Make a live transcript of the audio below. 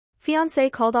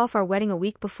Fiancé called off our wedding a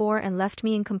week before and left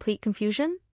me in complete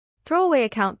confusion? Throwaway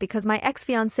account because my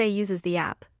ex-fiancé uses the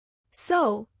app.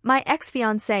 So, my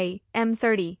ex-fiancé,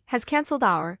 M30, has cancelled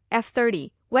our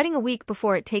F30 wedding a week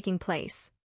before it taking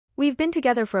place. We've been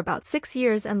together for about 6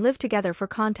 years and lived together for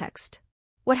context.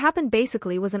 What happened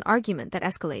basically was an argument that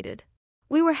escalated.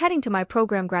 We were heading to my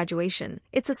program graduation.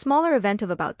 It's a smaller event of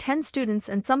about 10 students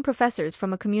and some professors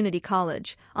from a community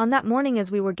college. On that morning as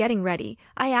we were getting ready,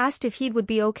 I asked if he would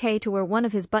be okay to wear one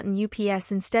of his button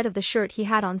UPS instead of the shirt he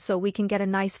had on so we can get a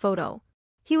nice photo.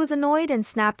 He was annoyed and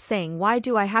snapped saying, "Why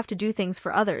do I have to do things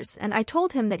for others?" And I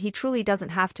told him that he truly doesn't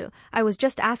have to. I was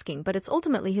just asking, but it's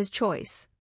ultimately his choice.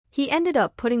 He ended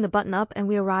up putting the button up and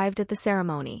we arrived at the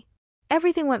ceremony.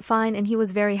 Everything went fine and he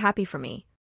was very happy for me.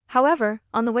 However,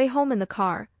 on the way home in the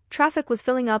car, traffic was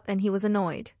filling up and he was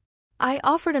annoyed. I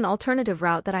offered an alternative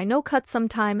route that I know cut some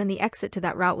time and the exit to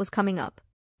that route was coming up.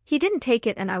 He didn't take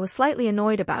it and I was slightly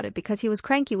annoyed about it because he was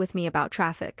cranky with me about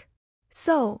traffic.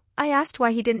 So, I asked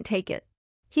why he didn't take it.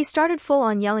 He started full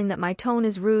on yelling that my tone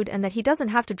is rude and that he doesn't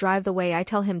have to drive the way I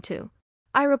tell him to.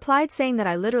 I replied saying that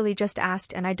I literally just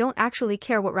asked and I don't actually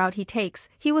care what route he takes,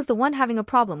 he was the one having a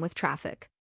problem with traffic.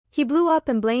 He blew up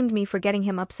and blamed me for getting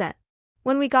him upset.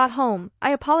 When we got home,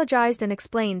 I apologized and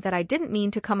explained that I didn't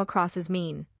mean to come across as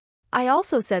mean. I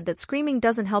also said that screaming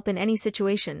doesn't help in any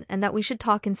situation and that we should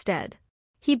talk instead.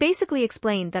 He basically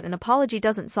explained that an apology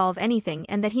doesn't solve anything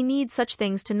and that he needs such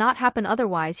things to not happen,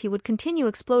 otherwise he would continue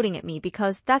exploding at me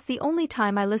because that's the only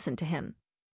time I listened to him.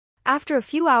 After a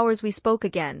few hours we spoke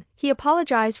again, he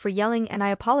apologized for yelling and I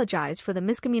apologized for the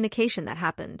miscommunication that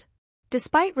happened.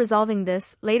 Despite resolving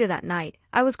this, later that night,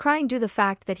 I was crying due to the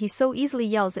fact that he so easily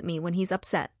yells at me when he's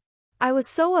upset. I was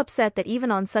so upset that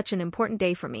even on such an important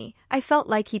day for me, I felt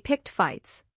like he picked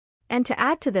fights. And to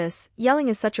add to this, yelling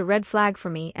is such a red flag for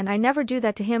me and I never do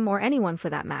that to him or anyone for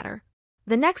that matter.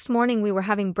 The next morning we were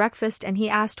having breakfast and he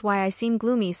asked why I seemed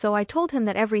gloomy, so I told him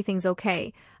that everything's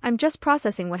okay, I'm just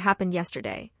processing what happened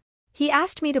yesterday. He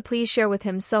asked me to please share with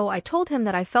him, so I told him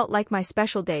that I felt like my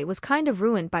special day was kind of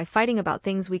ruined by fighting about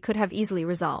things we could have easily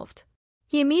resolved.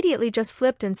 He immediately just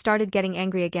flipped and started getting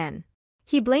angry again.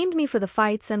 He blamed me for the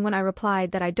fights and when I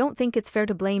replied that I don't think it's fair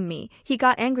to blame me, he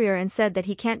got angrier and said that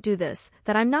he can't do this,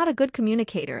 that I'm not a good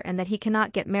communicator and that he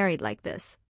cannot get married like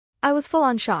this. I was full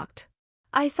on shocked.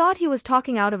 I thought he was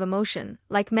talking out of emotion,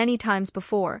 like many times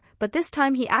before, but this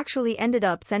time he actually ended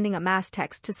up sending a mass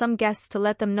text to some guests to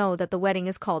let them know that the wedding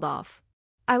is called off.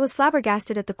 I was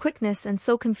flabbergasted at the quickness and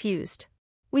so confused.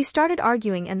 We started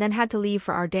arguing and then had to leave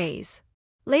for our days.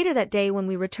 Later that day when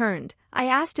we returned, I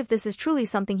asked if this is truly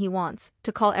something he wants,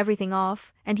 to call everything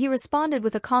off, and he responded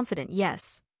with a confident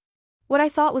yes. What I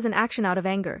thought was an action out of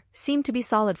anger seemed to be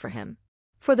solid for him.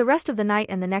 For the rest of the night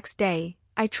and the next day,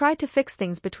 I tried to fix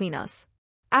things between us.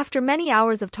 After many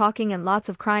hours of talking and lots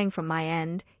of crying from my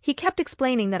end, he kept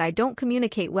explaining that I don't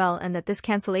communicate well and that this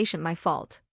cancellation my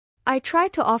fault. I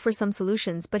tried to offer some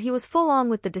solutions but he was full on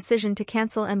with the decision to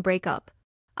cancel and break up.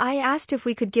 I asked if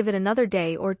we could give it another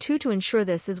day or two to ensure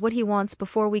this is what he wants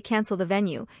before we cancel the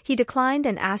venue. He declined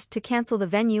and asked to cancel the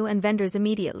venue and vendors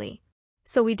immediately.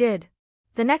 So we did.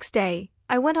 The next day,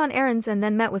 I went on errands and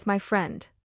then met with my friend.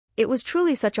 It was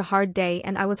truly such a hard day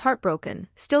and I was heartbroken,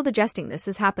 still digesting this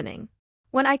is happening.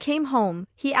 When I came home,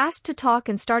 he asked to talk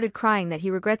and started crying that he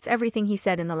regrets everything he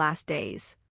said in the last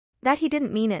days. That he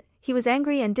didn't mean it, he was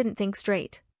angry and didn't think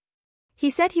straight. He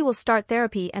said he will start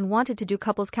therapy and wanted to do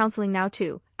couples counseling now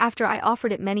too, after I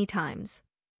offered it many times.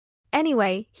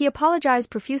 Anyway, he apologized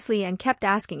profusely and kept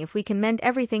asking if we can mend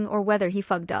everything or whether he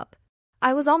fucked up.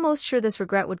 I was almost sure this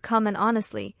regret would come and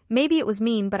honestly, maybe it was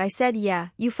mean but I said yeah,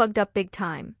 you fucked up big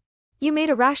time. You made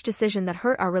a rash decision that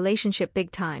hurt our relationship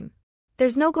big time.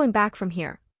 There's no going back from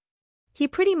here. He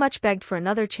pretty much begged for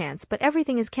another chance but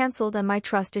everything is cancelled and my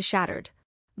trust is shattered.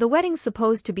 The wedding's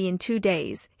supposed to be in 2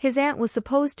 days, his aunt was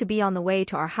supposed to be on the way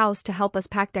to our house to help us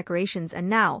pack decorations and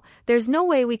now, there's no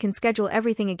way we can schedule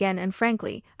everything again and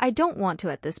frankly, I don't want to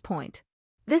at this point.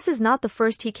 This is not the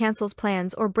first he cancels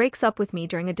plans or breaks up with me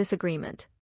during a disagreement.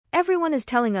 Everyone is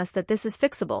telling us that this is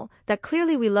fixable, that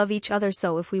clearly we love each other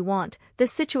so if we want,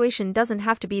 this situation doesn't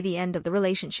have to be the end of the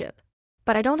relationship.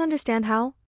 But I don't understand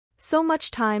how. So much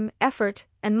time, effort,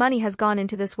 and money has gone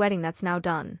into this wedding that's now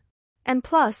done. And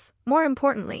plus, more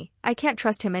importantly, I can't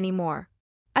trust him anymore.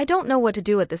 I don't know what to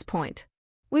do at this point.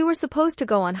 We were supposed to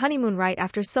go on honeymoon right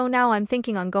after, so now I'm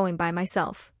thinking on going by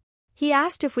myself. He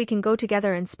asked if we can go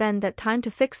together and spend that time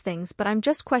to fix things but I'm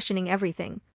just questioning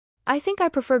everything. I think I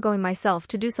prefer going myself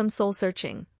to do some soul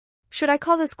searching. Should I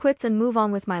call this quits and move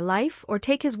on with my life or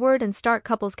take his word and start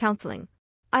couples counseling?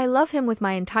 I love him with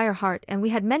my entire heart and we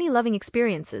had many loving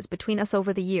experiences between us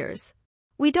over the years.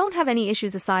 We don't have any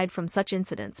issues aside from such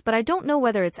incidents, but I don't know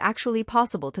whether it's actually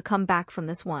possible to come back from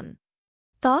this one.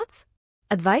 Thoughts?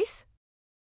 Advice?